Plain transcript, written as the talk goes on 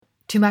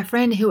To my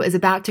friend who is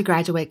about to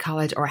graduate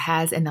college or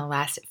has in the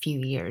last few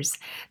years,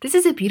 this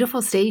is a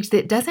beautiful stage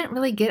that doesn't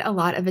really get a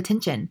lot of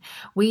attention.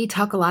 We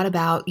talk a lot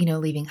about,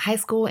 leaving high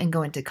school and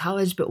going to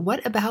college, but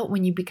what about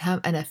when you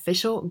become an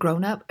official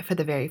grown-up for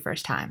the very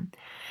first time?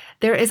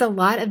 There is a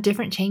lot of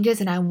different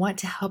changes, and I want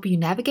to help you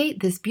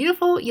navigate this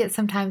beautiful yet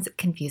sometimes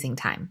confusing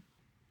time.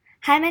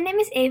 Hi, my name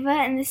is Ava,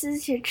 and this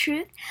is your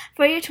Truth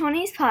for Your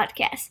 20s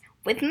podcast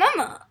with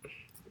Mama.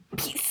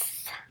 Peace.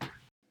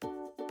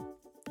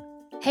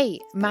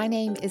 Hey, my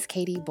name is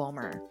Katie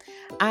Bulmer.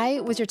 I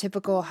was your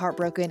typical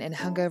heartbroken and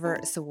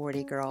hungover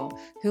sorority girl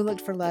who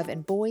looked for love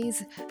in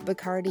boys,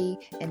 Bacardi,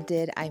 and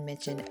did I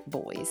mention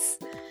boys?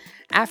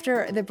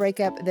 After the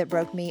breakup that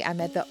broke me, I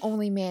met the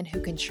only man who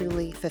can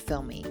truly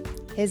fulfill me.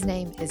 His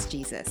name is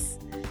Jesus.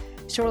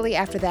 Shortly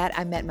after that,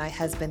 I met my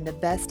husband, the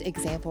best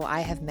example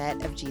I have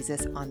met of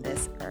Jesus on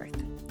this earth.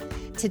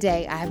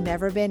 Today, I have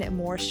never been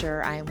more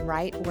sure I am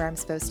right where I'm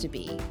supposed to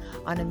be,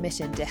 on a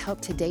mission to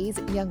help today's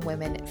young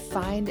women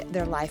find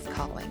their life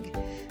calling,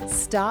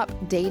 stop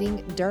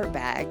dating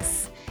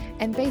dirtbags,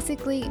 and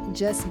basically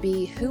just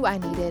be who I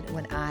needed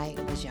when I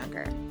was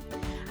younger.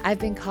 I've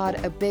been called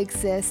a big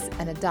sis,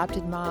 an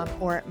adopted mom,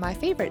 or my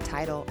favorite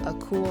title, a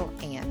cool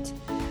aunt.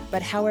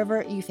 But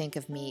however you think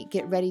of me,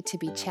 get ready to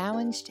be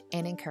challenged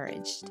and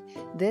encouraged.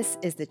 This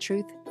is the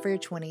Truth for Your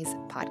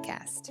 20s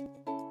podcast.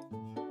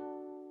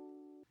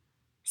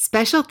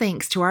 Special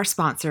thanks to our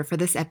sponsor for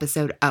this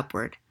episode,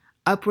 Upward.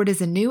 Upward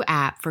is a new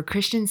app for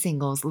Christian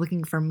singles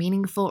looking for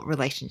meaningful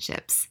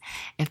relationships.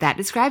 If that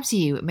describes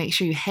you, make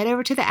sure you head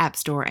over to the App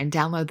Store and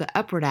download the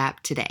Upward app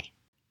today.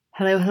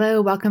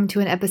 Hello. Welcome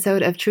to an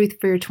episode of Truth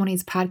for Your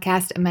 20s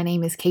podcast. My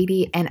name is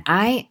Katie, and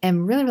I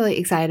am really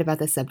excited about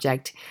this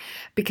subject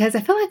because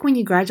I feel like when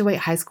you graduate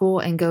high school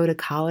and go to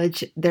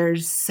college,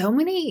 there's so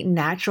many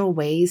natural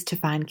ways to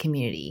find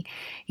community.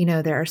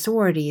 There are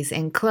sororities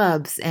and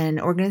clubs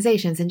and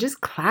organizations and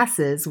just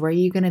classes where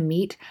you're going to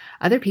meet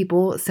other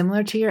people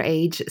similar to your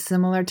age,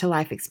 similar to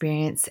life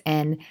experience,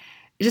 and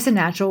just a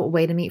natural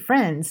way to meet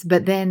friends.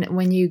 But then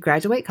when you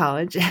graduate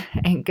college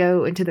and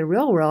go into the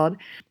real world,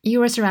 you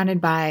are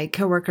surrounded by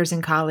coworkers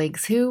and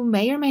colleagues who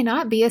may or may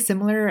not be a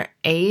similar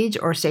age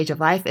or stage of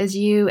life as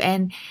you.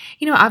 And,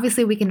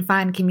 obviously we can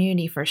find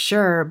community for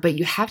sure, but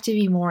you have to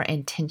be more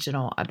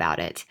intentional about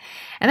it.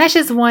 And that's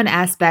just one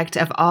aspect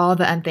of all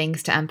the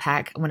things to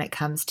unpack when it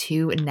comes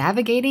to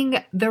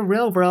navigating the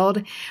real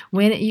world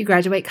when you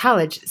graduate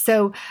college.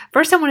 So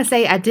first I want to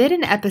say I did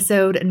an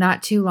episode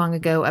not too long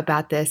ago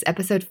about this,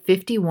 episode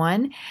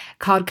 51,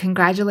 called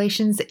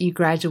Congratulations, You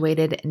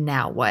Graduated,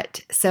 Now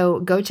What?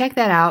 So go check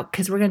that out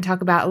because we're going to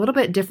talk about a little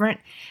bit different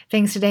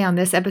things today on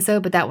this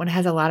episode, but that one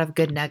has a lot of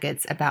good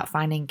nuggets about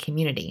finding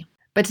community.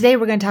 But today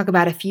we're going to talk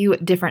about a few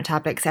different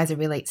topics as it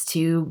relates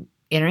to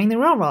entering the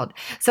real world.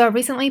 So I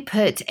recently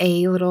put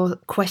a little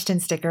question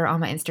sticker on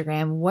my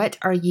Instagram. What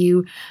are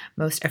you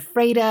most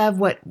afraid of?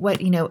 What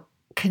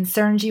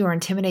concerns you or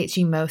intimidates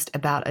you most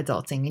about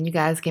adulting? And you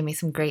guys gave me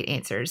some great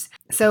answers.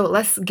 So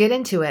let's get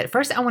into it.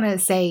 First, I want to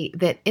say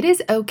that it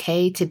is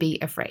okay to be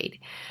afraid,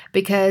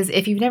 because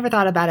if you've never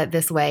thought about it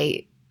this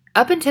way,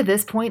 up until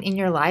this point in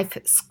your life,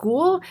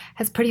 school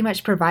has pretty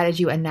much provided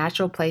you a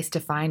natural place to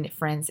find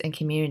friends and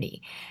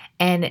community.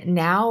 And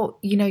now,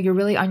 you're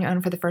really on your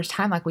own for the first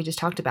time, like we just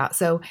talked about.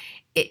 So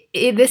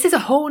this is a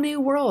whole new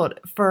world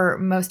for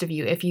most of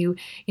you. If you,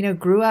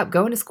 grew up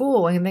going to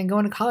school and then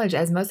going to college,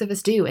 as most of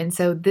us do. And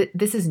so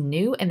this is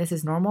new and this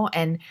is normal.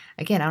 And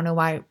again, I don't know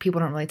why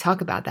people don't really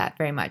talk about that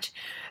very much.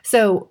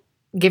 So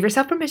give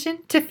yourself permission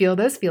to feel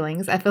those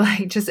feelings. I feel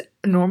like just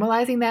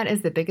normalizing that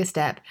is the biggest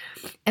step.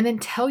 And then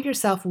tell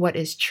yourself what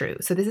is true.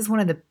 So this is one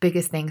of the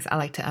biggest things I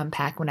like to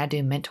unpack when I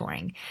do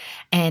mentoring.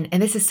 And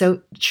this is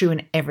so true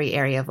in every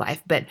area of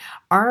life, but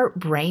our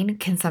brain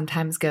can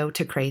sometimes go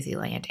to crazy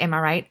land. Am I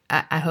right?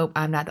 I hope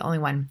I'm not the only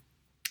one.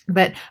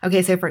 But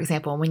okay, so for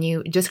example, when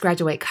you just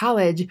graduate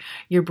college,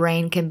 your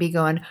brain can be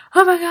going,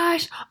 oh my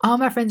gosh, all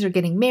my friends are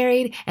getting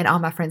married and all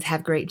my friends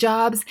have great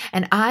jobs.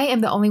 And I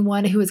am the only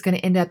one who is going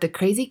to end up the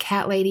crazy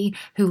cat lady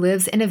who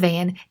lives in a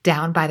van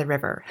down by the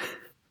river.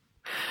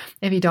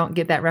 If you don't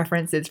get that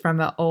reference, it's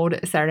from an old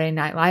Saturday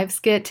Night Live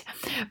skit.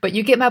 But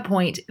you get my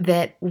point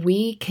that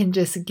we can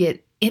just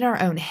get in our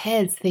own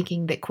heads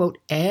thinking that, quote,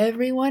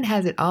 everyone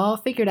has it all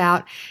figured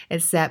out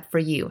except for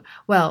you.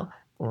 Well,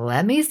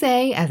 let me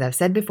say, as I've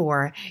said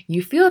before,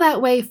 you feel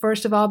that way,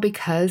 first of all,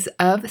 because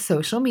of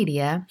social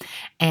media,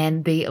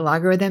 and the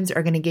algorithms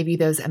are going to give you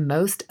those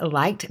most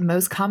liked,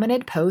 most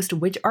commented posts,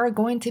 which are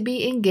going to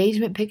be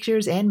engagement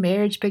pictures and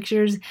marriage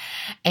pictures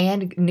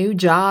and new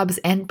jobs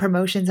and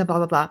promotions and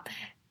blah, blah, blah.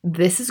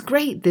 This is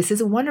great. This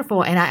is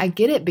wonderful. And I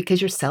get it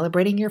because you're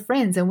celebrating your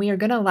friends, and we are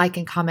going to like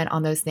and comment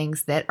on those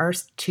things that are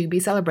to be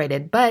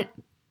celebrated. But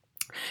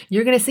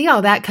you're going to see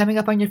all that coming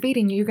up on your feed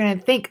and you're going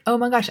to think, oh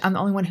my gosh, I'm the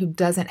only one who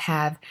doesn't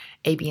have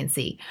A, B, and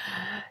C.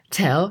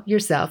 Tell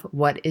yourself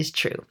what is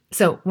true.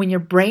 So when your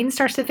brain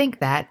starts to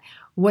think that,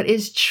 what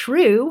is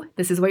true,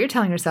 this is what you're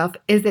telling yourself,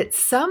 is that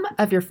some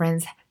of your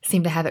friends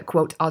seem to have it,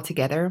 quote, all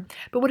together.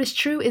 But what is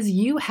true is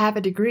you have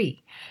a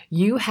degree.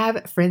 You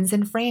have friends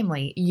and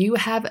family. You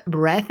have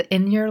breath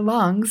in your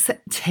lungs.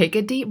 Take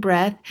a deep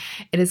breath.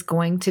 It is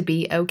going to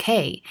be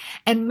okay.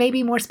 And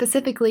maybe more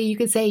specifically, you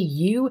could say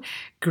you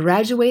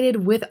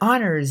graduated with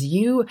honors.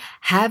 You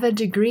have a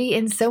degree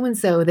in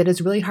so-and-so that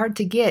is really hard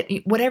to get.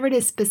 Whatever it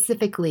is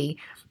specifically,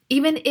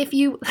 even if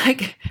you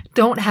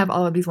don't have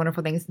all of these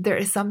wonderful things, there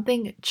is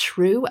something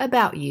true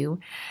about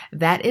you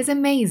that is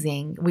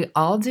amazing. We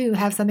all do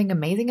have something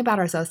amazing about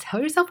ourselves.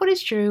 Tell yourself what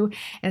is true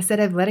instead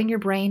of letting your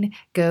brain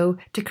go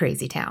to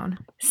crazy town.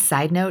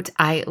 Side note,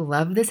 I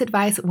love this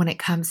advice when it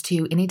comes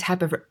to any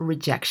type of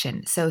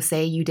rejection. So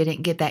say you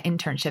didn't get that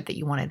internship that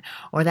you wanted,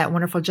 or that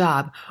wonderful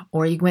job,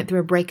 or you went through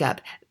a breakup.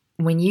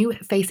 When you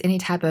face any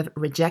type of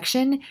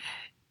rejection,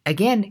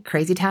 again,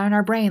 crazy town in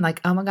our brain,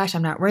 like, oh my gosh,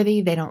 I'm not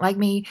worthy. They don't like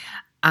me.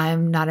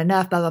 I'm not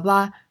enough, blah, blah,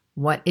 blah.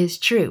 What is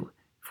true?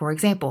 For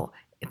example,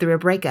 through a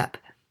breakup,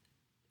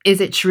 is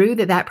it true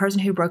that that person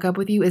who broke up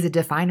with you is a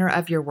definer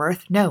of your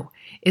worth? No.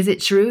 Is it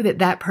true that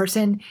that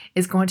person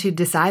is going to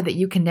decide that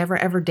you can never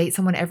ever date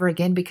someone ever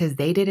again because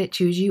they didn't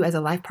choose you as a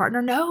life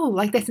partner? No,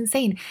 that's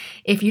insane.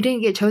 If you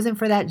didn't get chosen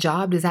for that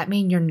job, does that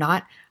mean you're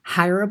not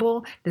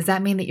hireable? Does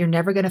that mean that you're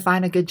never going to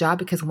find a good job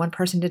because one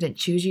person didn't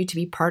choose you to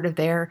be part of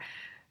their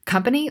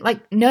company?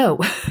 No.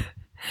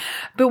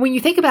 But when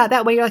you think about it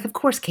that way, you're like, of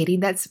course, Katie,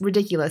 that's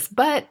ridiculous.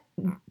 But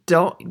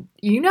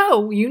you know,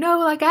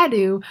 like I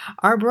do,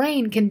 our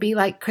brain can be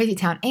like crazy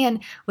town.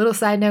 And little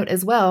side note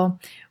as well,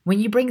 when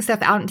you bring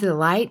stuff out into the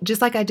light,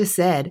 just like I just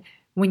said,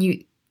 when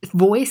you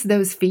voice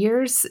those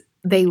fears,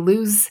 they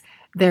lose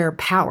their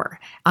power.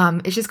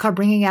 It's just called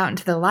bringing out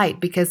into the light,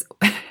 because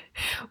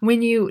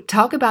when you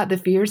talk about the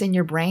fears in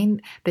your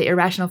brain, the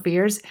irrational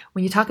fears,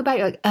 when you talk about it,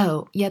 you're like,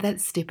 oh, yeah,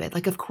 that's stupid.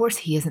 Of course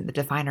he isn't the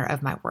definer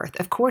of my worth.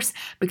 Of course,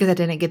 because I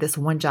didn't get this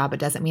one job, it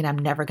doesn't mean I'm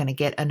never going to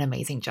get an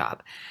amazing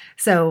job.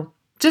 So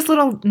just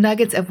little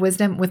nuggets of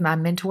wisdom with my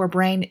mentor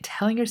brain.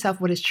 Telling yourself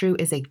what is true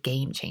is a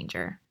game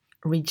changer.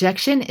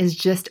 Rejection is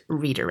just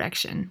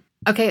redirection.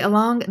 Okay,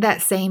 along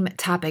that same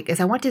topic is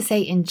I want to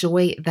say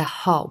enjoy the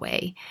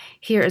hallway.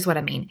 Here is what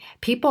I mean.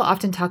 People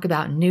often talk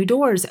about new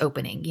doors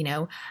opening,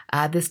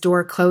 this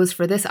door closed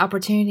for this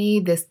opportunity,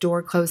 this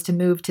door closed to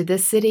move to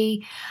this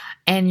city,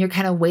 and you're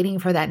kind of waiting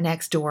for that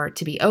next door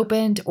to be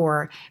opened,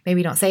 or maybe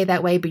you don't say it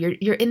that way, but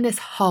you're in this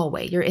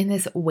hallway, you're in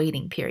this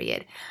waiting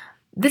period.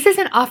 This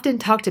isn't often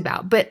talked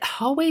about, but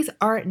hallways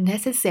are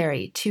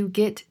necessary to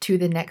get to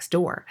the next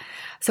door.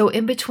 So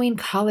in between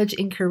college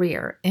and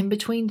career, in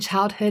between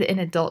childhood and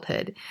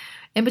adulthood,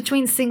 in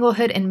between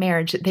singlehood and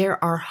marriage,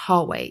 there are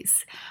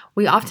hallways.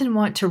 We often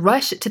want to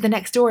rush to the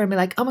next door and be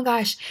like, oh my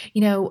gosh,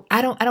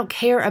 I don't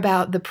care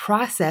about the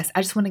process.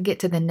 I just want to get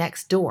to the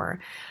next door.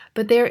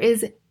 But there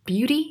is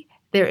beauty,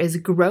 there is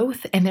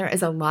growth, and there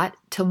is a lot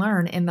to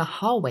learn in the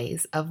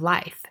hallways of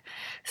life.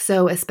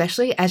 So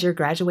especially as you're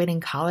graduating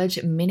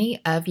college, many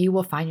of you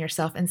will find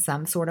yourself in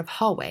some sort of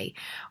hallway,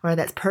 whether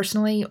that's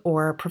personally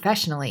or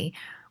professionally.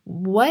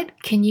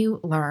 What can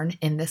you learn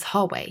in this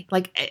hallway?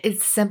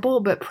 It's simple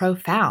but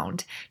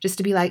profound, just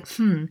to be like,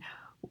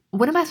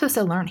 what am I supposed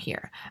to learn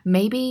here?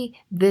 Maybe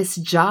this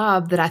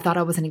job that I thought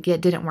I was going to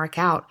get didn't work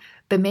out,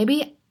 but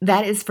maybe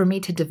that is for me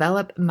to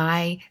develop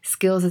my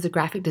skills as a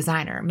graphic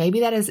designer. Maybe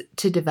that is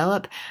to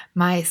develop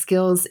my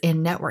skills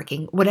in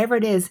networking. Whatever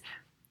it is,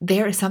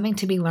 there is something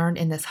to be learned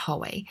in this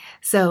hallway.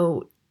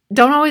 So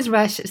don't always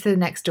rush to the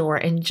next door.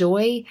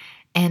 Enjoy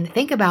and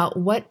think about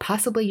what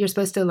possibly you're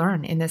supposed to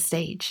learn in this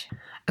stage.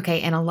 Okay,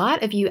 and a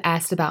lot of you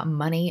asked about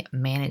money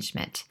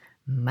management.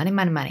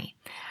 Money.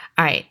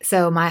 All right,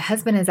 so my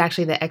husband is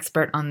actually the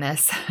expert on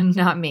this,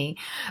 not me,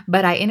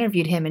 but I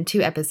interviewed him in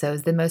 2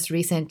 episodes. The most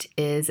recent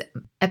is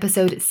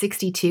episode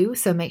 62,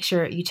 so make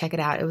sure you check it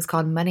out. It was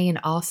called Money in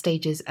All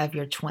Stages of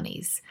Your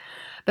 20s.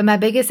 But my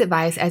biggest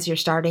advice as you're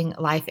starting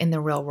life in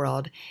the real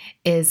world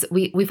is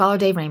we follow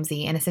Dave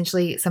Ramsey, and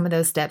essentially some of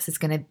those steps is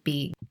going to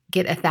be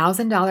get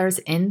 $1,000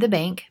 in the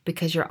bank,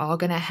 because you're all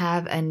going to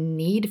have a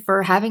need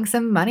for having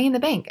some money in the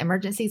bank,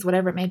 emergencies,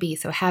 whatever it may be.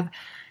 So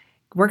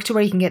work to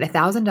where you can get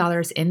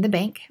 $1,000 in the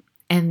bank,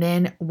 and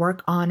then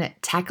work on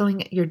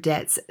tackling your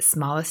debts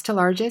smallest to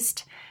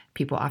largest.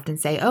 People often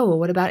say, oh, well,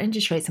 what about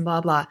interest rates and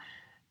blah, blah.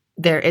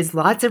 There is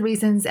lots of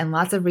reasons and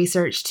lots of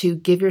research to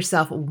give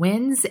yourself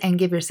wins and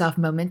give yourself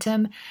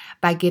momentum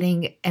by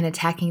getting and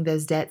attacking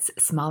those debts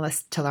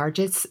smallest to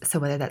largest. So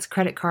whether that's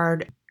credit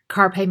card,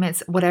 car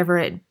payments, whatever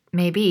it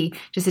may be,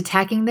 just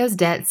attacking those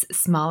debts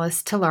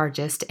smallest to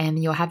largest,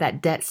 and you'll have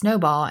that debt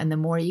snowball. And the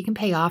more you can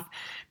pay off,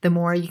 the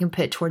more you can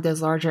put toward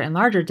those larger and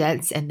larger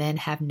debts, and then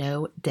have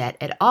no debt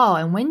at all.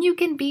 And when you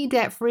can be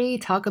debt free,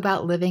 talk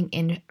about living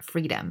in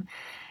freedom.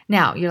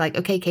 Now you're like,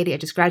 okay, Katie, I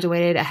just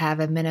graduated. I have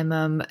a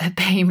minimum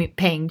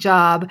paying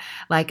job.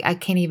 I'm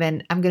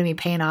going to be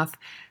paying off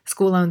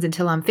school loans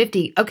until I'm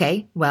 50.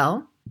 Okay,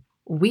 well,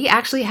 we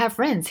actually have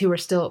friends who are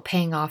still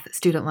paying off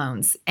student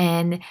loans,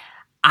 and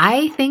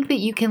I think that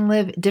you can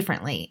live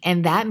differently,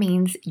 and that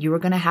means you are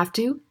going to have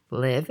to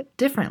live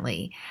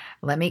differently.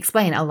 Let me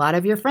explain. A lot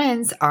of your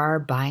friends are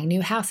buying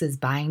new houses,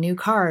 buying new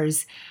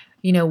cars,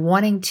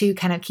 wanting to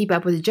kind of keep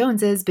up with the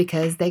Joneses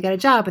because they got a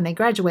job and they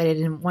graduated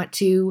and want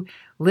to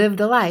live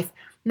the life.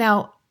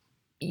 Now,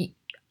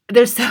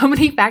 there's so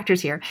many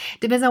factors here.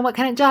 Depends on what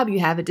kind of job you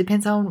have. It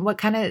depends on what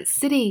kind of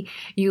city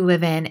you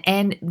live in.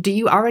 And do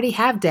you already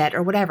have debt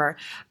or whatever?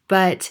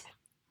 But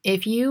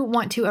if you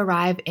want to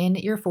arrive in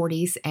your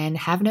 40s and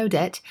have no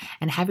debt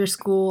and have your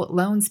school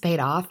loans paid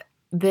off,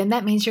 then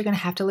that means you're going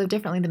to have to live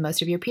differently than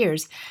most of your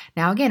peers.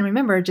 Now, again,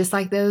 remember, just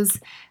like those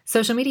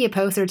social media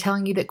posts are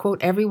telling you that,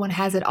 quote, everyone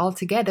has it all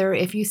together,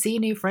 if you see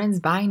new friends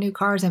buying new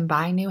cars and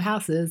buying new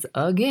houses,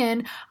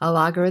 again,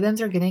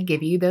 algorithms are going to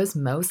give you those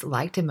most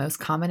liked and most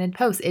commented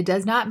posts. It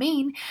does not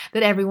mean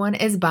that everyone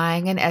is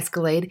buying an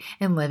Escalade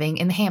and living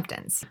in the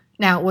Hamptons.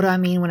 Now, what do I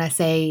mean when I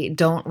say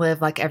don't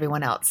live like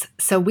everyone else?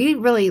 So we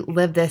really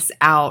lived this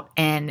out,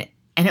 and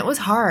it was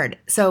hard.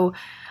 So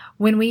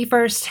when we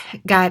first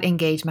got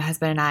engaged, my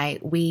husband and I,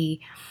 we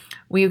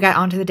got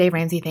onto the Dave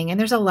Ramsey thing, and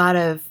there's a lot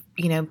of,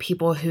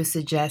 people who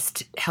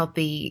suggest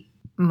healthy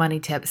money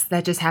tips.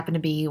 That just happened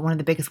to be one of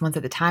the biggest ones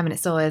at the time, and it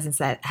still is, and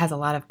that has a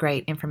lot of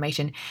great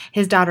information.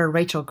 His daughter,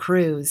 Rachel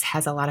Cruz,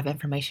 has a lot of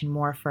information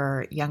more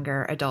for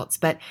younger adults.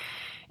 But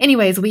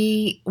anyways,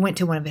 we went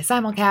to one of his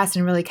simulcasts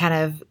and really kind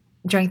of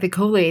drank the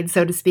Kool-Aid,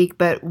 so to speak.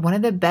 But one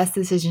of the best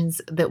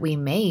decisions that we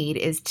made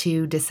is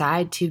to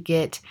decide to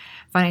get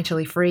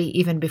financially free.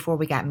 Even before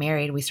we got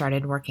married, we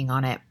started working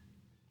on it.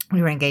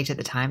 We were engaged at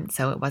the time,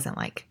 so it wasn't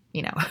like,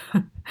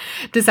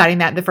 deciding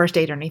that the first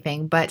date or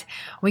anything. But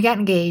we got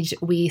engaged.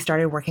 We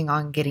started working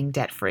on getting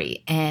debt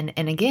free. And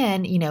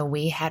again,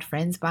 we had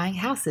friends buying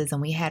houses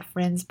and we had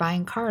friends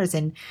buying cars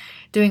and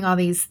doing all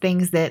these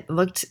things that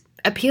looked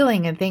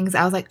appealing and things.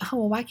 I was like, oh,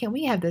 well, why can't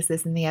we have this,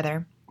 and the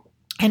other?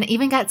 And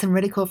even got some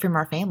ridicule from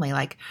our family,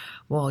 like,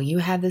 well, you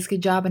have this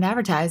good job in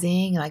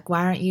advertising. Like,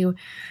 why aren't you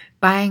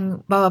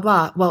buying blah, blah,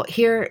 blah? Well,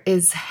 here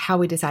is how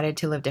we decided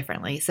to live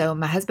differently. So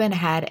my husband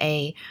had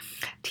a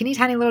teeny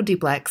tiny little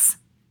duplex,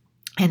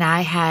 and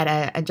I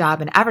had a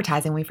job in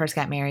advertising when we first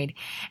got married.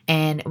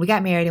 And we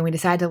got married and we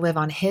decided to live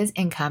on his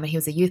income. And he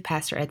was a youth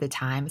pastor at the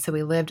time. So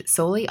we lived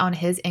solely on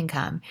his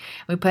income.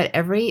 We put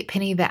every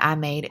penny that I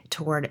made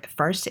toward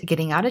first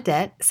getting out of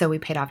debt. So we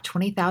paid off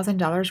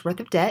 $20,000 worth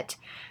of debt.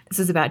 This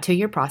was about a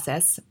 2-year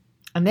process.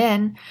 And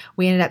then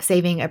we ended up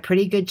saving a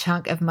pretty good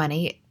chunk of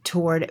money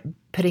toward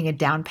putting a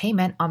down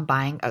payment on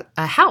buying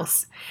a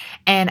house.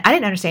 And I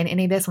didn't understand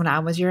any of this when I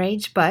was your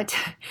age, but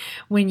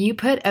when you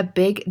put a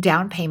big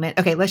down payment,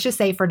 okay, let's just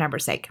say for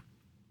number's sake,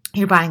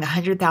 you're buying a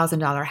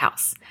 $100,000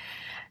 house.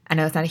 I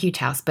know it's not a huge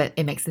house, but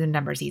it makes the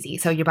numbers easy.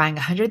 So you're buying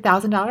a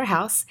 $100,000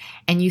 house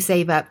and you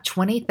save up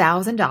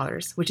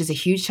 $20,000, which is a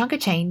huge chunk of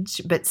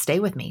change, but stay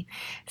with me.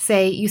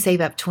 Say you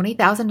save up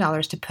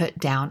 $20,000 to put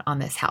down on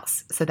this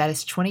house. So that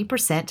is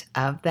 20%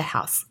 of the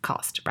house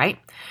cost, right?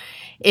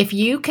 If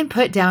you can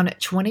put down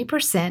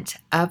 20%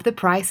 of the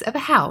price of a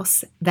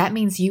house, that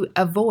means you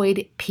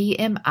avoid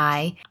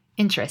PMI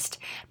interest.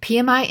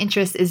 PMI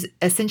interest is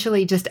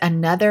essentially just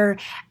another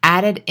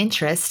added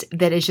interest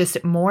that is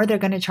just more they're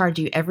going to charge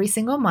you every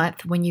single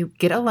month when you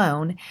get a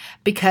loan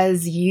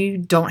because you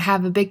don't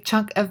have a big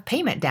chunk of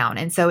payment down.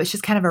 And so it's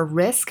just kind of a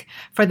risk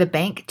for the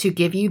bank to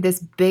give you this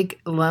big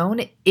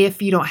loan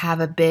if you don't have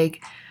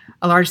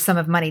a large sum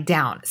of money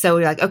down. So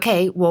you're like,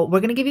 okay, well, we're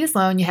going to give you this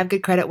loan. You have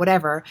good credit,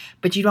 whatever,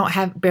 but you don't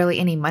have barely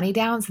any money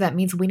down. So that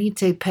means we need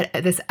to put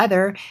this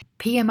other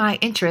PMI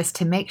interest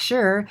to make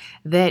sure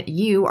that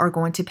you are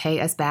going to pay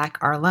us back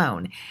our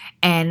loan.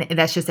 And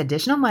that's just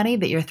additional money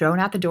that you're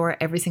throwing out the door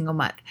every single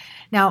month.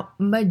 Now,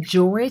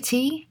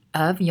 majority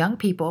of young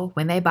people,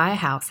 when they buy a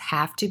house,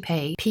 have to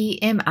pay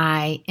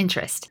PMI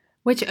interest,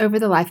 which over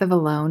the life of a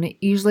loan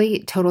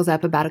usually totals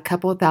up about a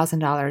couple of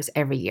 $1,000s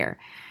every year.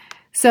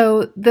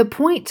 So the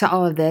point to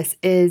all of this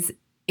is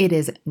it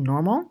is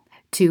normal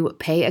to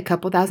pay a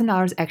couple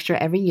 $1,000s extra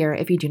every year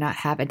if you do not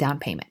have a down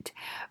payment.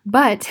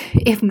 But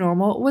if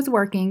normal was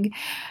working,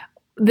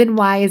 then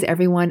why is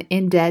everyone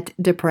in debt,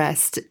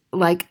 depressed?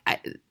 Like,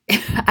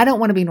 I don't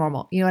want to be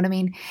normal. You know what I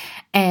mean?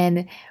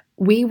 And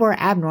we were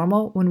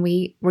abnormal when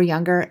we were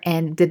younger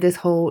and did this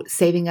whole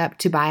saving up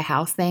to buy a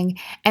house thing.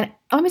 And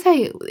let me tell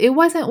you, it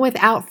wasn't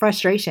without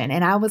frustration.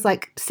 And I was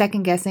like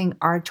second guessing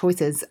our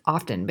choices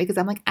often because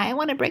I'm like, I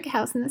want to break a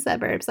house in the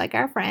suburbs like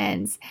our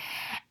friends.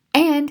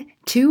 And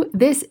to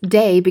this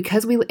day,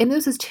 and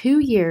this is 2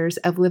 years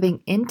of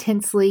living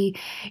intensely,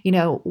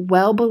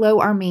 well below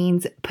our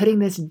means, putting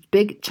this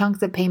big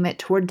chunks of payment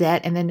toward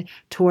debt and then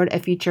toward a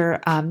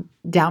future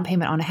down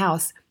payment on a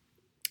house.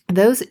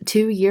 Those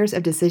 2 years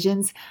of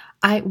decisions,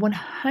 I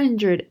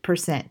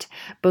 100%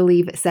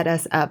 believe set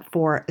us up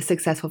for a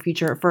successful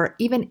future. For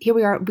even here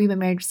we are, we've been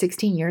married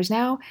 16 years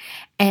now,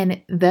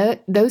 and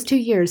those 2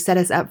 years set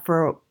us up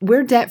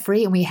we're debt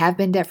free, and we have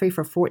been debt free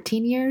for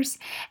 14 years.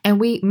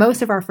 And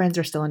most of our friends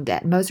are still in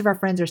debt. Most of our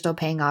friends are still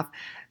paying off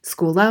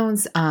school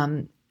loans,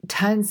 a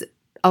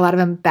lot of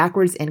them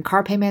backwards in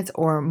car payments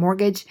or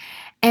mortgage.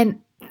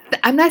 And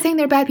I'm not saying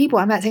they're bad people.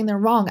 I'm not saying they're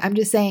wrong. I'm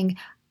just saying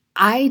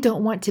I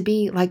don't want to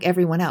be like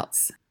everyone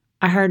else.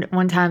 I heard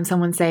one time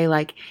someone say,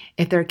 like,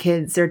 if their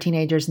kids are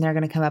teenagers and they're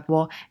going to come up,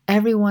 well,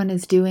 everyone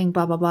is doing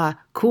blah, blah, blah.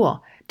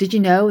 Cool. Did you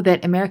know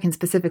that Americans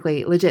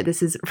specifically, legit,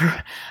 this is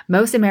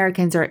most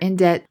Americans are in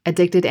debt,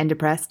 addicted, and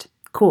depressed?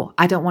 Cool.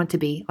 I don't want to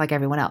be like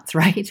everyone else,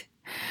 right?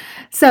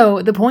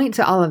 So, the point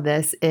to all of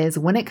this is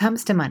when it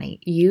comes to money,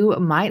 you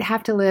might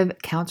have to live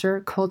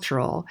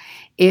countercultural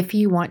if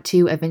you want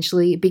to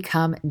eventually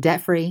become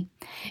debt free,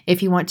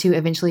 if you want to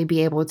eventually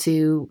be able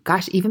to,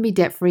 even be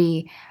debt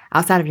free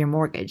outside of your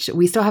mortgage.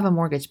 We still have a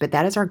mortgage, but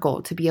that is our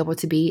goal, to be able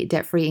to be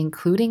debt free,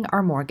 including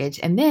our mortgage.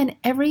 And then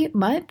every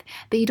month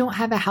that you don't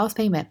have a house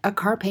payment, a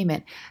car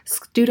payment,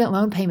 student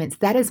loan payments,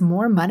 that is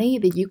more money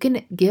that you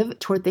can give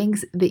toward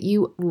things that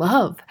you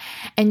love.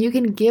 And you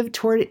can give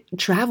toward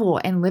travel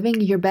and living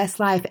your best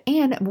life.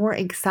 And more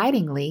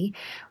excitingly,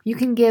 you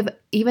can give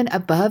even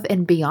above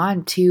and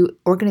beyond to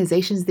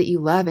organizations that you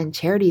love and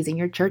charities in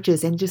your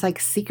churches, and just like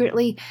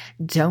secretly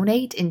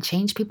donate and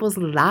change people's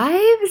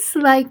lives.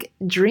 Like,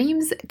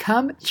 dreams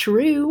come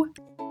true.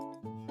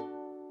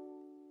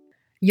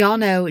 Y'all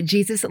know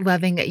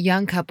Jesus-loving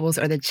young couples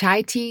are the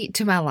chai tea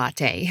to my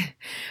latte,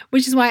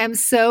 which is why I'm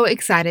so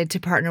excited to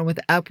partner with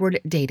Upward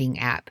Dating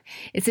App.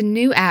 It's a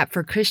new app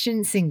for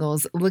Christian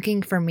singles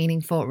looking for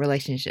meaningful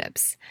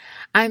relationships.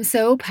 I'm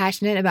so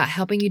passionate about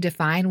helping you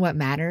define what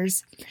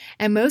matters,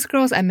 and most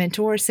girls I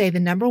mentor say the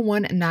number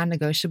one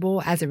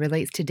non-negotiable as it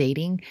relates to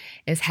dating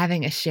is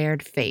having a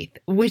shared faith,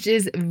 which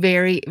is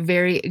very,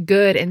 very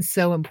good and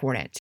so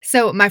important.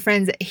 So, my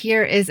friends,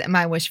 here is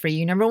my wish for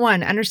you. Number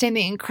one, understand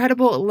the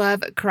incredible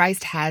love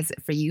Christ has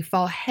for you.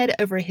 Fall head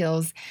over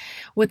heels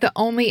with the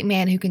only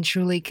man who can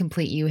truly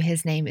complete you.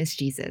 His name is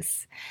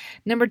Jesus.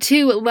 Number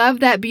two,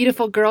 love that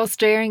beautiful girl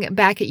staring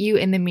back at you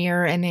in the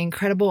mirror and the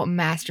incredible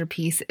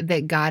masterpiece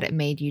that God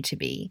made you to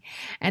be.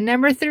 And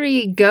number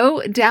three,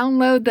 go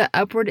download the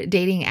Upward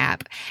Dating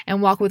app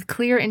and walk with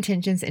clear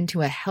intentions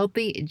into a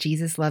healthy,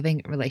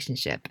 Jesus-loving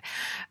relationship.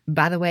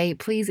 By the way,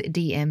 please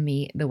DM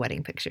me the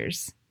wedding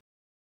pictures.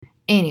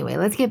 Anyway,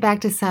 let's get back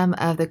to some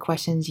of the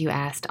questions you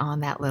asked on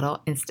that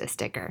little Insta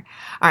sticker.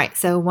 All right,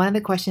 so one of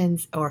the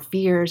questions or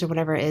fears or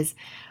whatever is,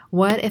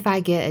 what if I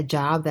get a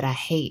job that I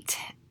hate?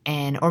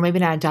 Or maybe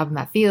not a job in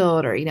my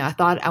field, or, I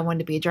thought I wanted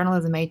to be a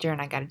journalism major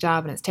and I got a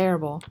job and it's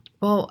terrible.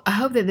 Well, I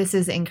hope that this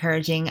is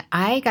encouraging.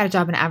 I got a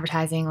job in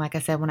advertising, like I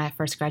said, when I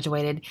first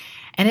graduated,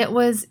 and it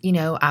was,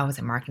 I was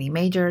a marketing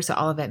major, so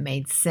all of it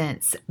made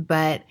sense,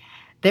 but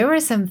there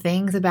were some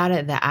things about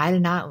it that I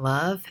did not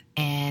love,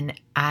 and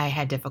I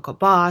had a difficult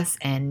boss,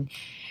 and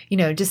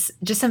just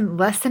some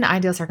less than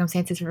ideal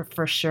circumstances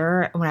for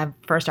sure. When I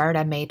first started,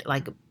 I made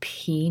like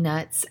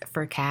peanuts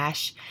for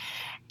cash,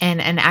 and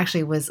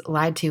actually was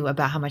lied to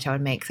about how much I would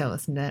make. So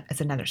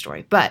it's another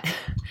story. But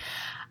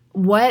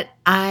what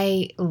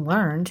I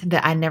learned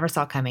that I never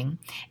saw coming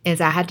is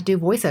I had to do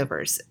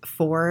voiceovers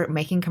for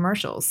making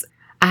commercials.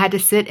 I had to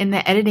sit in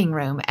the editing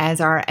room as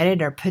our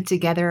editor put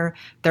together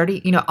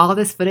all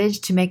this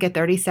footage to make a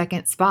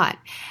 30-second spot.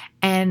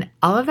 And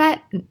all of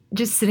that,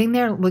 just sitting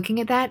there looking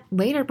at that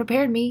later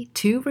prepared me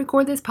to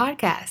record this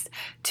podcast,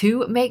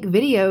 to make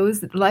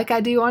videos like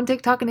I do on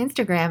TikTok and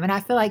Instagram. And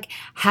I feel like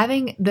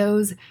having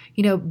those,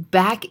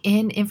 back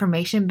end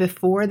information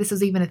before this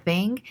was even a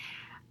thing,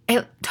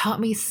 it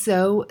taught me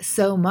so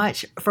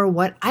much for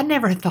what I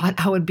never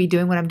thought I would be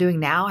doing what I'm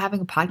doing now,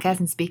 having a podcast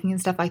and speaking and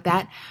stuff like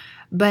that.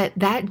 But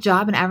that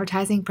job in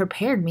advertising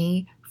prepared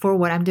me for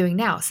what I'm doing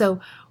now.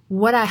 So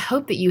what I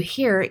hope that you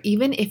hear,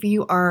 even if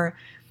you are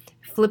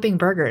flipping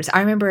burgers, I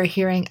remember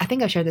hearing, I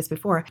think I've shared this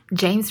before,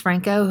 James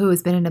Franco, who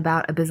has been in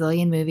about a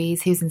bazillion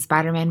movies. He was in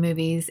Spider-Man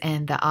movies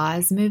and the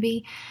Oz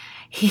movie.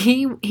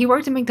 He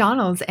worked at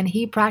McDonald's and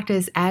he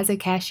practiced as a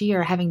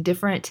cashier, having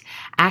different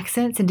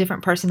accents and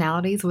different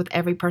personalities with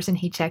every person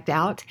he checked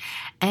out.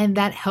 And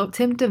that helped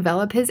him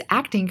develop his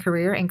acting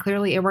career. And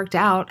clearly it worked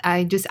out.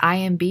 I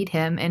IMDb'd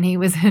him and he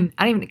was in,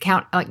 I don't even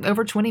count, like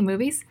over 20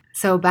 movies.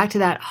 So back to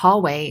that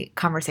hallway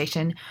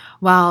conversation,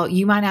 while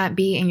you might not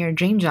be in your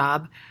dream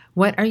job,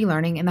 what are you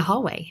learning in the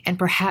hallway? And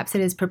perhaps it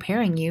is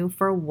preparing you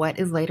for what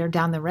is later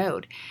down the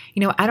road.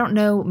 I don't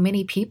know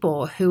many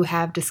people who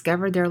have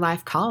discovered their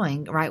life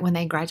calling right when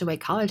they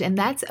graduate college, and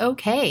that's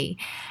okay.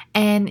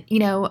 And,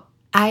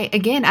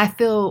 I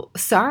feel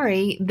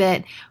sorry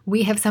that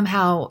we have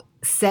somehow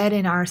said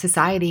in our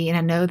society, and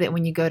I know that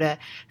when you go to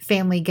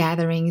family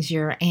gatherings,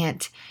 your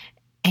Aunt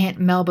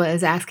Melba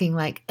is asking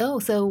like, oh,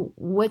 so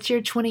what's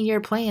your 20-year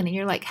plan? And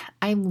you're like,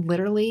 I'm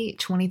literally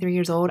 23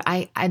 years old.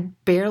 I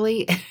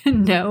barely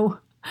know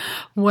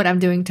what I'm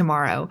doing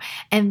tomorrow.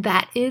 And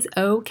that is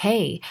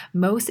okay.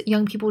 Most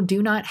young people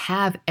do not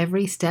have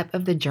every step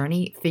of the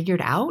journey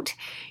figured out.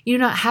 You do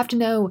not have to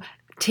know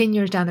 10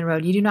 years down the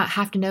road. You do not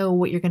have to know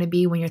what you're going to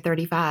be when you're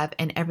 35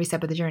 and every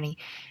step of the journey.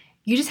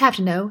 You just have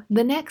to know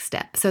the next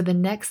step. So the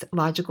next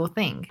logical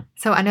thing.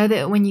 So I know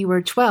that when you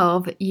were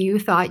 12, you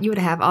thought you would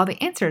have all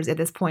the answers at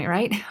this point,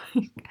 right?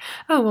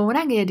 Oh, well, when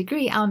I get a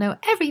degree, I'll know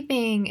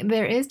everything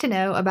there is to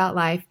know about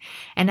life.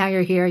 And now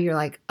you're here, you're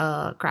like,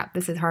 oh, crap,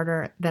 this is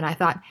harder than I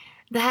thought.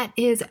 that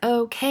is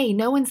okay.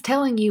 No one's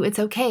telling you it's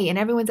okay. And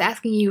everyone's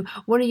asking you,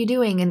 what are you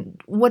doing?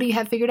 And what do you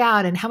have figured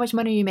out? And how much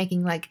money are you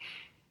making? Like,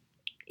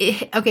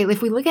 okay,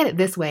 if we look at it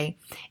this way,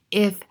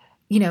 if,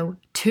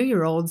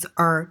 2-year-olds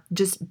are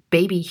just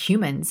baby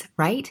humans,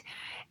 right?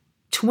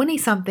 20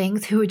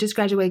 somethings who had just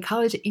graduated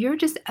college, you're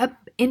just an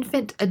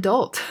infant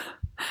adult.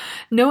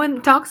 No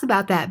one talks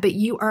about that, but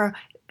you are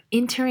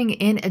entering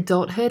in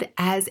adulthood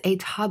as a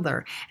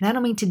toddler. And I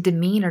don't mean to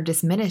demean or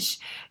diminish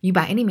you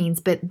by any means,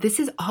 but this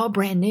is all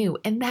brand new,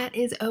 and that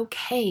is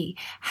okay.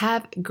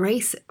 Have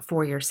grace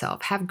for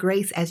yourself. Have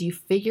grace as you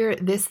figure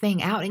this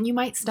thing out, and you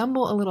might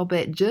stumble a little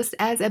bit, just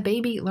as a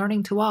baby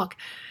learning to walk.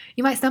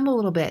 You might stumble a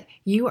little bit.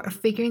 You are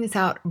figuring this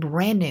out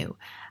brand new.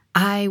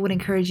 I would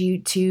encourage you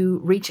to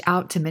reach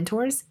out to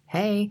mentors.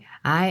 Hey,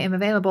 I am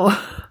available.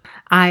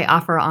 I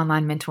offer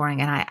online mentoring,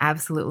 and I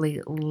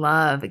absolutely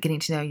love getting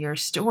to know your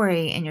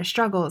story and your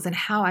struggles and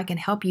how I can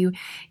help you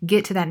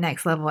get to that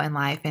next level in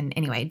life. And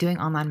anyway, doing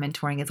online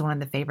mentoring is one of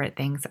the favorite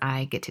things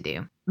I get to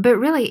do. But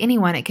really,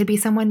 anyone, it could be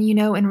someone you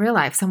know in real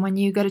life, someone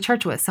you go to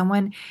church with,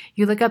 someone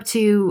you look up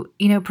to,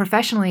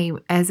 professionally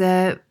as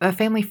a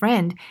family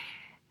friend,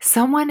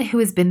 someone who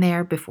has been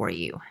there before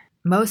you.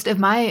 Most of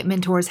my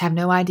mentors have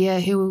no idea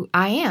who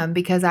I am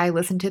because I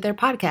listen to their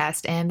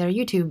podcast and their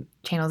YouTube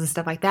channels and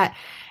stuff like that.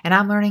 And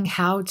I'm learning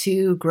how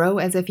to grow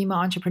as a female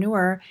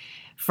entrepreneur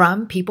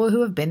from people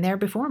who have been there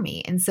before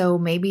me. And so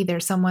maybe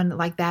there's someone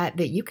like that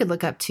you could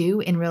look up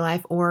to in real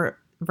life or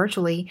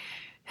virtually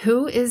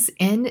who is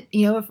in,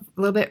 a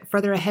little bit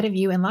further ahead of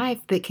you in life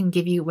that can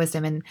give you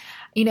wisdom. And,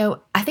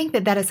 I think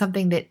that is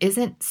something that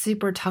isn't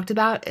super talked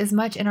about as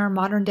much in our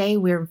modern day.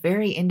 We're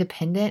very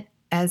independent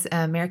as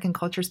American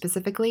culture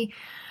specifically.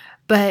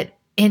 But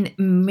in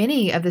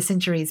many of the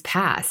centuries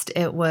past,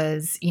 it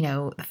was,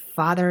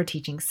 father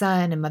teaching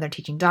son and mother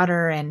teaching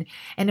daughter. And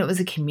it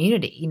was a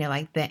community,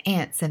 like the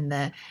aunts and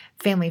the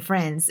family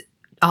friends,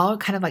 all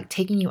kind of like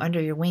taking you under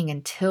your wing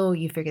until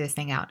you figure this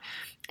thing out.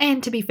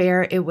 And to be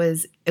fair, it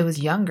was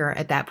younger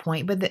at that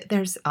point, but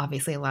there's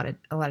obviously a lot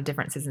of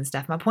differences and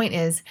stuff. My point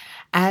is,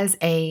 as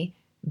a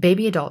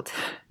baby adult,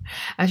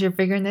 as you're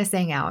figuring this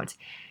thing out,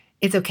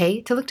 it's okay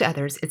to look to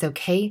others. It's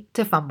okay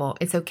to fumble.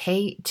 It's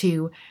okay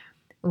to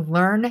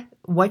learn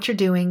what you're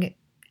doing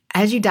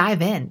as you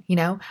dive in.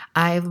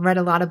 I've read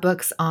a lot of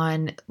books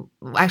on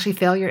actually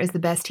failure is the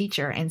best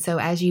teacher. And so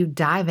as you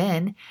dive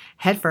in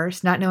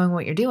headfirst, not knowing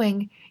what you're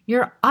doing,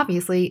 you're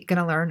obviously going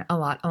to learn a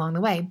lot along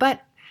the way.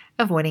 But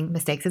avoiding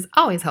mistakes is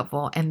always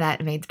helpful, and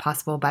that made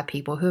possible by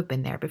people who have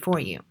been there before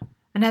you.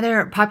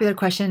 Another popular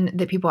question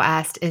that people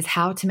asked is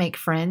how to make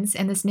friends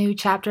in this new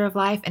chapter of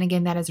life. And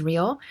again, that is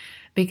real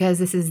because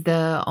this is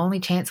the only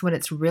chance when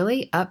it's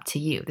really up to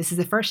you. This is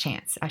the first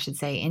chance, I should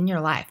say, in your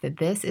life that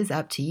this is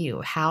up to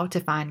you, how to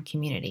find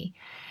community.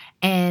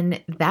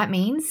 And that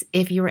means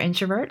if you're an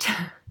introvert,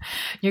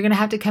 you're going to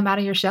have to come out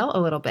of your shell a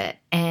little bit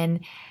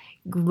and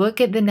look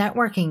at the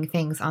networking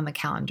things on the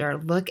calendar.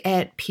 Look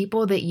at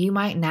people that you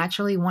might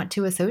naturally want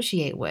to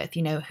associate with.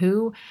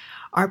 Who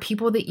are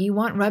people that you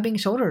want rubbing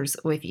shoulders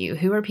with you?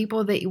 Who are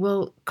people that you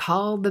will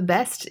call the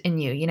best in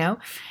you,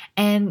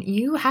 And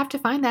you have to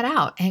find that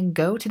out and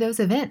go to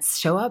those events.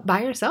 Show up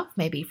by yourself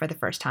maybe for the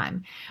first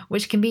time,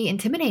 which can be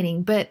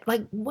intimidating, but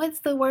what's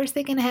the worst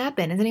that can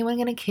happen? Is anyone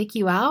going to kick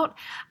you out?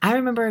 I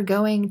remember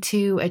going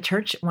to a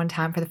church one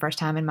time for the first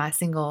time in my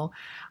single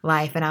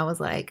life, and I was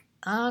like,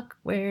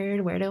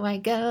 awkward. Where do I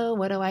go?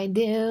 What do I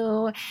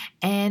do?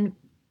 And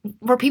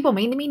were people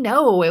mean to me?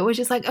 No, it was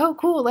just like, oh,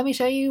 cool. Let me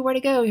show you where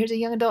to go. Here's a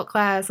young adult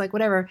class,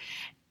 whatever.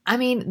 I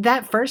mean,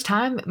 that first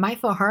time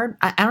might feel hard.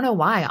 I don't know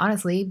why,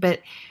 honestly,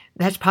 but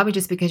that's probably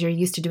just because you're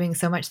used to doing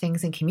so much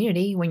things in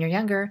community when you're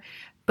younger.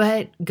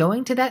 But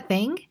going to that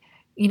thing,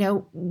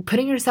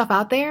 putting yourself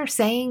out there,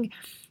 saying,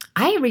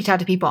 I reach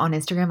out to people on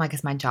Instagram like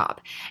it's my job.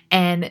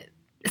 And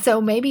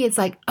so maybe it's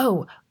like,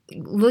 oh,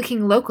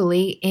 looking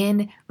locally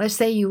let's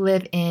say you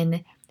live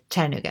in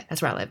Chattanooga.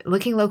 That's where I live.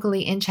 Looking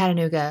locally in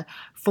Chattanooga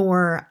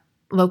for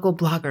local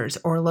bloggers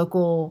or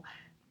local,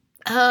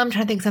 I'm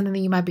trying to think of something that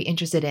you might be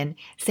interested in.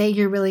 Say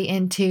you're really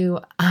into,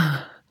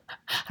 I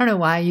don't know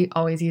why you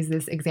always use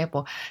this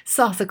example,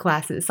 salsa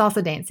classes,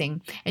 salsa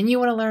dancing, and you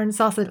want to learn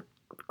salsa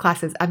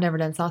classes. I've never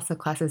done salsa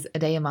classes a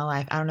day in my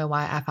life. I don't know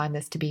why I find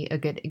this to be a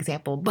good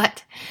example,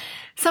 but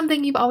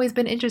something you've always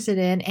been interested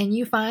in, and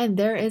you find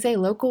there is a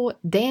local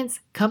dance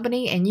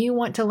company and you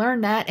want to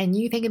learn that and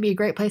you think it'd be a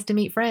great place to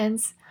meet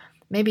friends.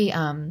 Maybe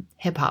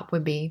hip hop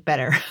would be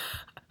better.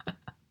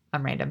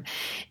 I'm random.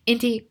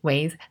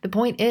 Anyways, the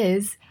point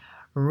is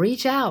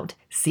reach out,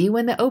 see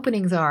when the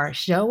openings are,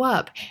 show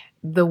up.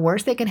 The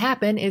worst that can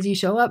happen is you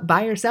show up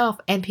by yourself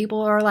and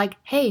people are like,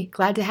 hey,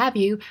 glad to have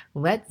you.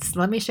 Let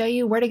me show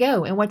you where to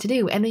go and what to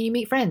do. And then you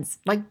meet friends.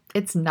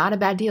 It's not a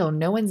bad deal.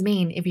 No one's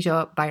mean if you show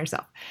up by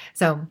yourself.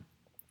 So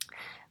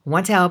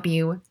want to help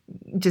you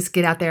just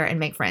get out there and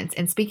make friends.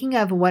 And speaking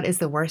of what is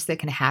the worst that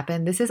can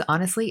happen, this is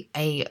honestly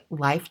a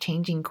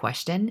life-changing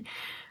question.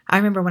 I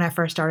remember when I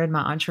first started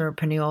my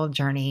entrepreneurial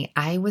journey,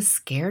 I was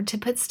scared to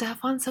put stuff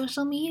on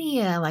social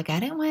media. Like, I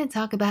didn't want to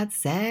talk about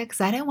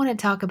sex. I didn't want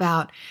to talk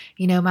about,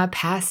 my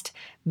past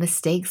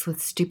mistakes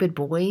with stupid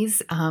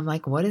boys.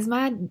 Like, what is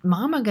my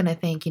mama going to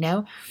think,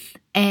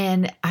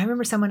 And I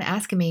remember someone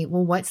asking me,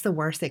 well, what's the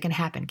worst that can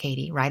happen,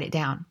 Katie? Write it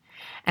down.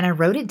 And I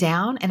wrote it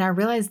down and I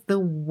realized the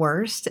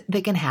worst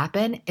that can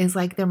happen is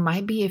like there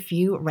might be a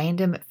few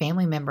random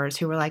family members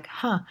who were like,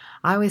 I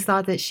always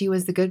thought that she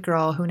was the good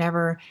girl who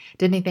never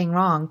did anything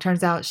wrong.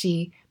 Turns out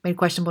she made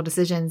questionable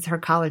decisions her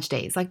college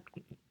days. Like,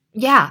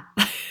 yeah.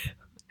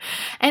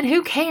 And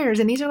who cares?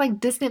 And these are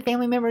like distant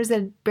family members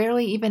that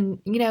barely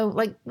even,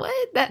 like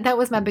what? That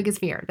was my biggest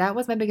fear. That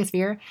was my biggest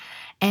fear.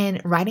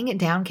 And writing it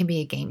down can be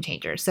a game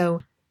changer.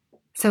 So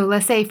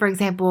let's say, for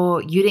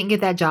example, you didn't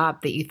get that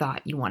job that you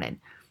thought you wanted.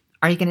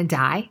 Are you going to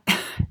die?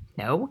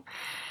 No.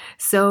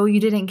 So you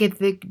didn't get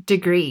the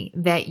degree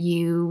that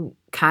you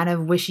kind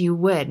of wish you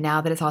would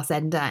now that it's all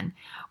said and done.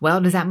 Well,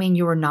 does that mean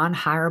you were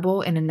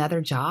non-hireable in another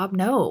job?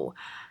 No.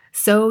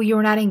 So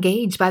you're not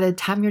engaged by the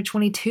time you're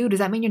 22. Does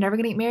that mean you're never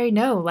going to get married?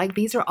 No. Like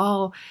these are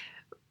all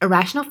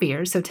irrational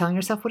fears. So telling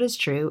yourself what is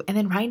true and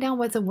then writing down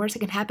what's the worst that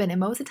can happen. And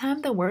most of the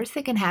time, the worst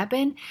that can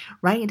happen,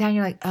 writing it down,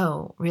 you're like,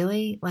 oh,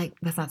 really? Like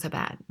that's not so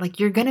bad. Like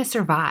you're going to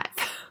survive.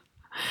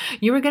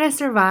 You were going to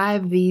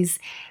survive these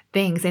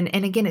things. And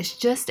again, it's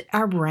just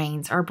our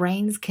brains. Our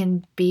brains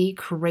can be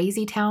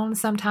crazy town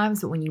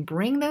sometimes, but when you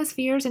bring those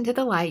fears into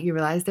the light, you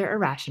realize they're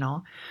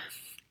irrational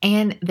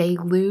and they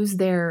lose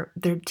their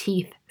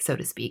teeth, so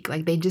to speak.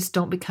 Like they just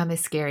don't become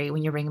as scary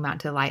when you bring them out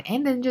to the light.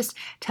 And then just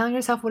telling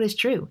yourself what is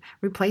true,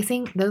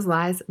 replacing those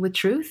lies with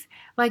truth,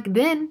 like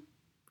then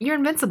you're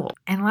invincible.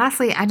 And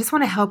lastly, I just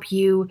want to help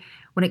you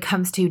when it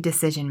comes to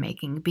decision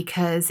making,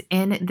 because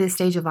in this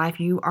stage of life,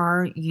 you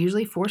are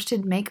usually forced to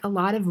make a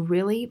lot of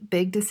really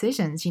big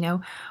decisions.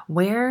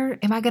 Where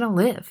am I going to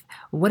live?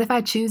 What if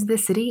I choose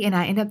this city and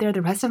I end up there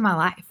the rest of my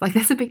life? Like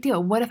that's a big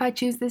deal. What if I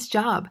choose this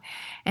job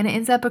and it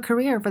ends up a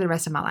career for the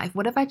rest of my life?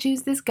 What if I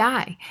choose this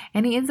guy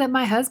and he ends up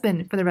my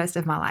husband for the rest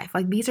of my life?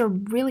 Like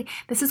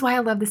this is why I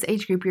love this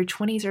age group. Your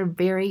 20s are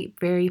very,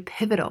 very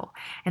pivotal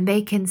and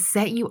they can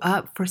set you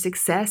up for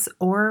success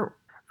or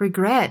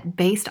regret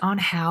based on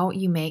how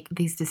you make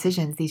these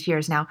decisions these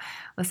years. Now,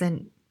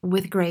 listen,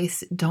 with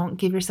grace, don't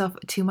give yourself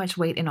too much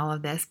weight in all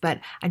of this, but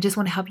I just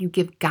want to help you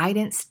give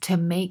guidance to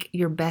make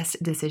your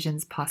best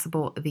decisions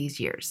possible these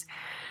years.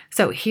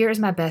 So here's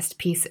my best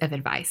piece of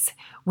advice.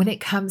 When it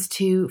comes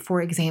to,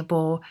 for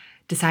example,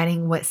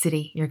 deciding what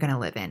city you're going to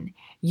live in,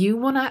 you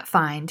will not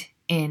find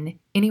in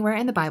anywhere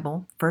in the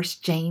Bible, 1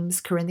 James,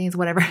 Corinthians,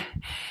 whatever,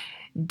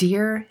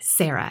 dear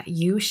Sarah,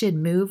 you should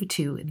move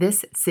to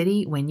this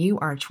city when you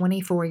are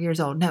 24 years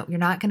old. No, you're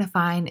not going to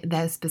find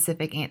those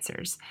specific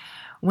answers.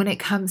 When it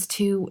comes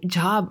to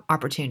job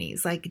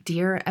opportunities, like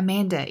dear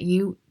Amanda,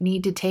 you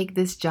need to take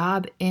this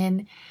job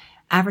in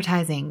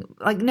advertising.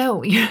 Like,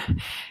 no, you're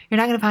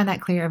not going to find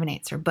that clear of an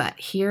answer. But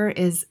here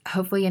is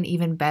hopefully an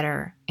even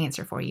better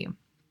answer for you.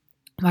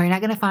 While you're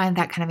not going to find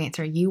that kind of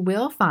answer, you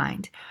will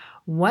find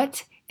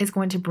what is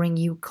going to bring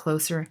you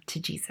closer to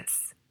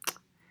Jesus.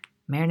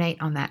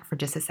 Marinate on that for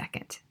just a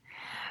second.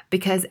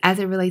 Because as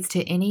it relates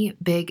to any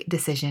big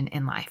decision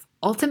in life,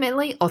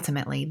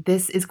 ultimately,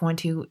 this is going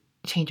to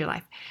change your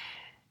life.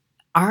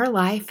 Our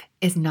life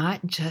is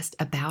not just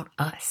about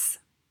us.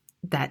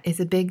 That is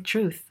a big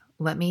truth.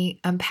 Let me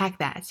unpack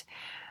that.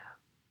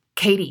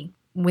 Katie,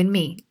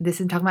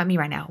 this is talking about me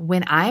right now.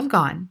 When I am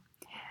gone,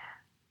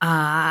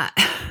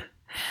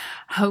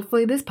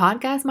 hopefully this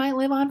podcast might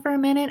live on for a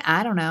minute.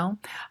 I don't know.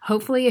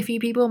 Hopefully a few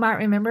people might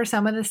remember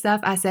some of the stuff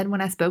I said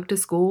when I spoke to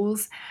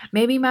schools.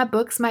 Maybe my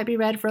books might be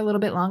read for a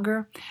little bit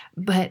longer.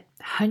 But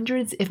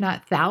hundreds, if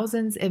not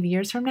thousands of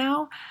years from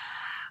now,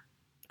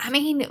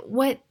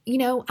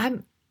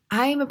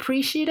 I'm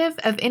appreciative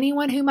of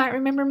anyone who might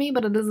remember me,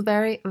 but it is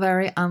very,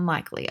 very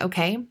unlikely,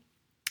 okay?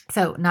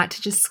 So not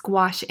to just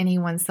squash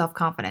anyone's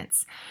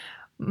self-confidence.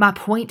 My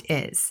point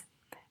is,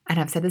 and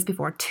I've said this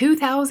before,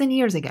 2,000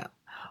 years ago,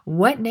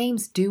 what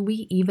names do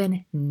we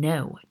even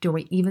know? Do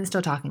we even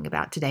still talking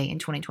about today in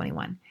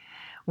 2021?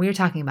 We are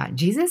talking about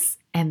Jesus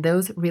and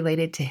those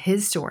related to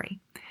his story.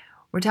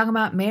 We're talking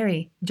about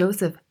Mary,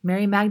 Joseph,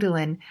 Mary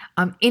Magdalene,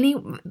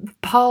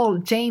 Paul,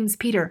 James,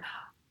 Peter.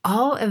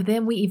 All of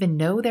them, we even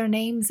know their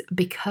names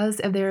because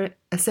of their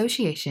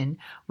association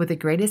with the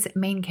greatest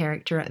main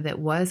character that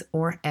was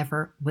or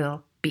ever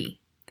will be.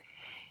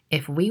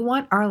 If we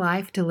want our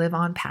life to live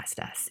on past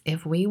us,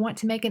 if we want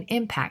to make an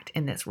impact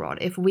in this world,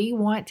 if we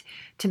want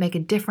to make a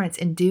difference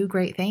and do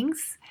great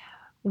things,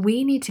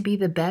 we need to be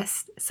the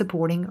best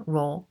supporting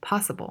role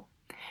possible.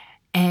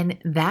 And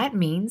that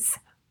means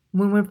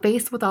when we're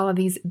faced with all of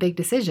these big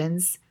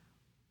decisions,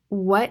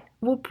 what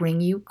will bring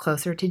you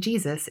closer to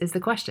Jesus is the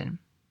question.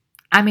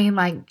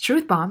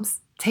 Truth bombs,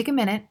 take a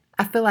minute.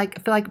 I feel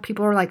like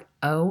people are like,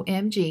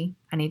 OMG,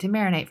 I need to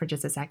marinate for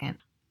just a second.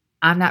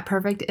 I'm not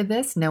perfect at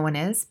this. No one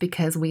is,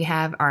 because we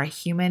have our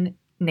human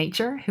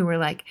nature who are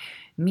like,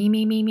 me,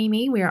 me, me, me,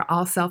 me. We are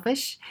all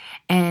selfish.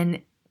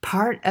 And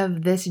part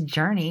of this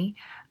journey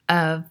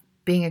of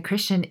being a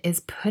Christian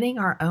is putting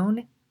our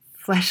own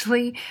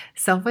fleshly,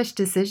 selfish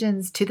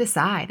decisions to the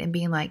side and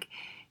being like,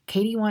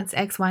 Katie wants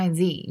X, Y, and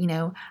Z.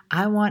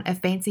 I want a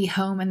fancy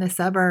home in the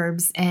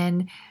suburbs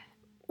and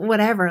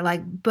whatever,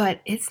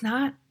 but it's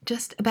not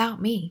just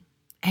about me.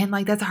 And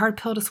that's a hard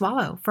pill to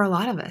swallow for a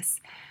lot of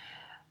us.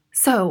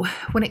 So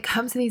when it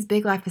comes to these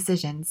big life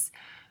decisions,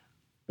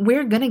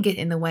 we're going to get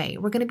in the way.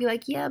 We're going to be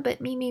like, yeah,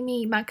 but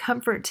me, my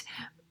comfort,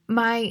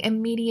 my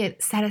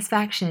immediate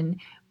satisfaction.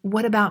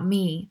 What about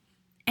me?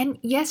 And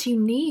yes, you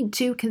need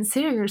to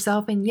consider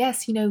yourself. And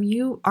yes,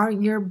 you are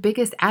your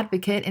biggest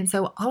advocate. And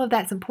so all of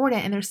that's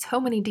important. And there's so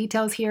many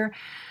details here.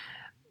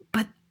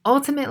 But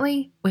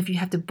ultimately, if you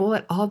have to boil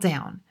it all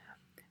down,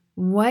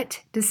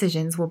 what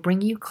decisions will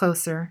bring you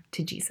closer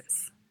to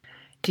Jesus?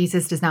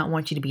 Jesus does not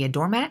want you to be a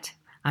doormat.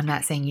 I'm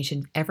not saying you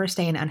should ever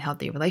stay in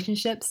unhealthy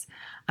relationships.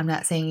 I'm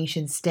not saying you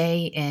should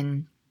stay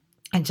in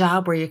a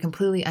job where you're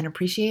completely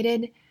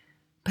unappreciated.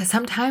 But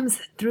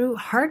sometimes through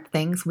hard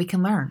things, we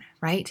can learn,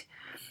 right?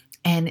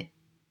 And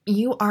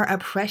you are a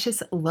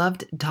precious,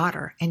 loved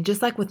daughter. And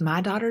just like with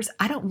my daughters,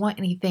 I don't want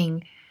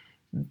anything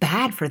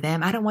bad for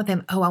them. I don't want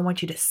them, I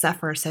want you to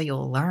suffer so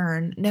you'll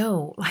learn.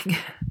 No,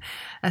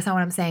 that's not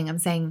what I'm saying. I'm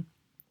saying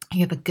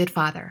you have a good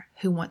father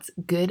who wants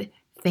good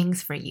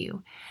things for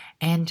you.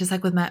 And just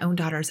like with my own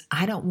daughters,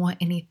 I don't want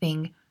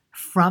anything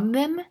from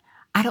them.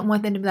 I don't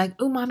want them to be like,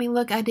 oh, mommy,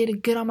 look, I did a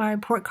good on my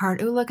report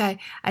card. Oh, look, I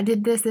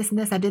did this, and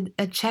this. I did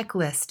a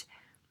checklist.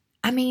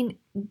 I mean,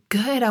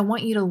 good. I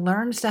want you to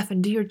learn stuff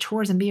and do your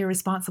chores and be a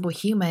responsible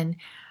human.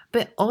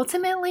 But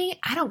ultimately,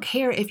 I don't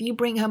care if you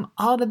bring home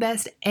all the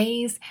best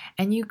A's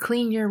and you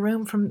clean your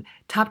room from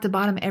top to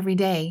bottom every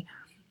day.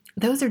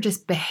 Those are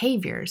just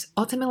behaviors.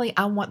 Ultimately,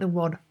 I want the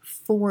world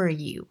for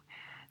you.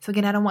 So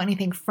again, I don't want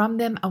anything from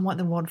them. I want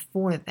the world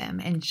for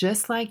them. And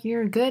just like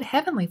your good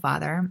Heavenly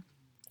Father,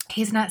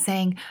 He's not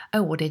saying,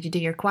 oh, well, did you do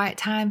your quiet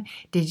time?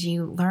 Did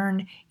you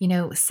learn,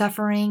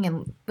 suffering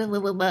and blah, blah,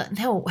 blah, blah.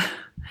 No,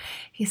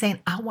 He's saying,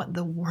 I want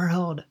the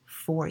world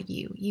for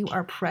you. You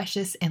are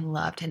precious and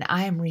loved, and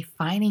I am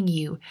refining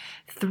you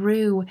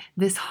through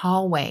this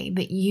hallway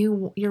that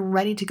you're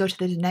ready to go to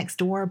the next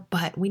door,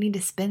 but we need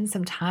to spend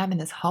some time in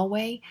this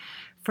hallway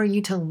for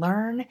you to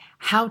learn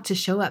how to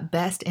show up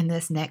best in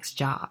this next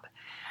job.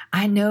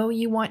 I know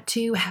you want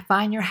to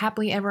find your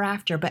happily ever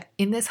after, but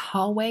in this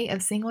hallway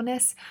of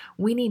singleness,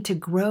 we need to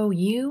grow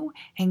you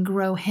and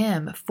grow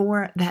him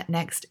for that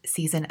next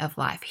season of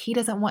life. He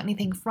doesn't want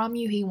anything from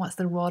you. He wants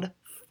the world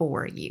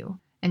for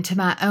you. And to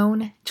my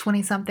own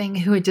 20-something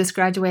who had just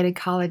graduated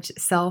college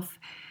self,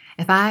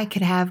 if I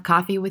could have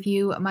coffee with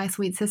you, my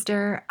sweet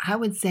sister, I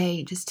would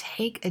say just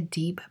take a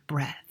deep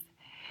breath.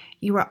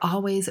 You are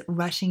always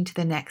rushing to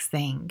the next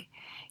thing.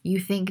 You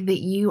think that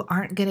you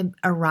aren't going to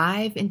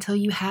arrive until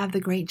you have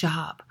the great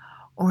job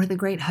or the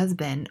great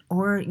husband,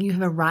 or you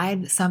have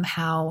arrived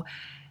somehow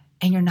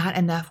and you're not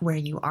enough where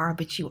you are,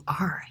 but you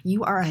are.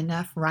 You are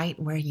enough right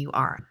where you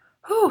are.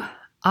 Whew.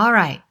 All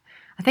right.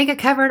 I think I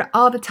covered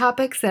all the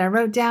topics that I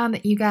wrote down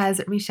that you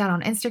guys reached out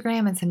on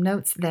Instagram and some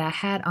notes that I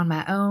had on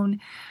my own.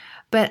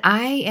 But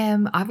I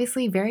am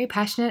obviously very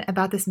passionate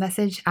about this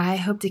message. I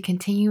hope to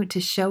continue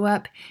to show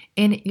up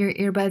in your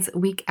earbuds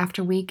week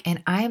after week.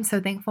 And I am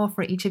so thankful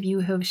for each of you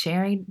who have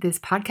shared this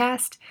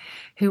podcast,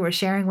 who are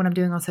sharing what I'm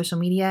doing on social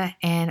media.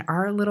 And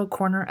our little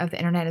corner of the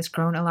internet has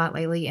grown a lot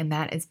lately, and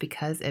that is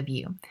because of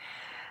you.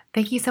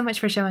 Thank you so much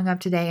for showing up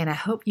today, and I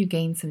hope you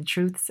gained some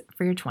truths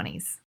for your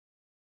 20s.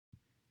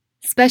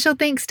 Special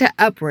thanks to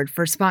Upward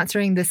for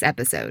sponsoring this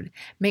episode.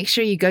 Make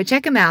sure you go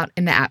check them out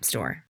in the App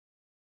Store.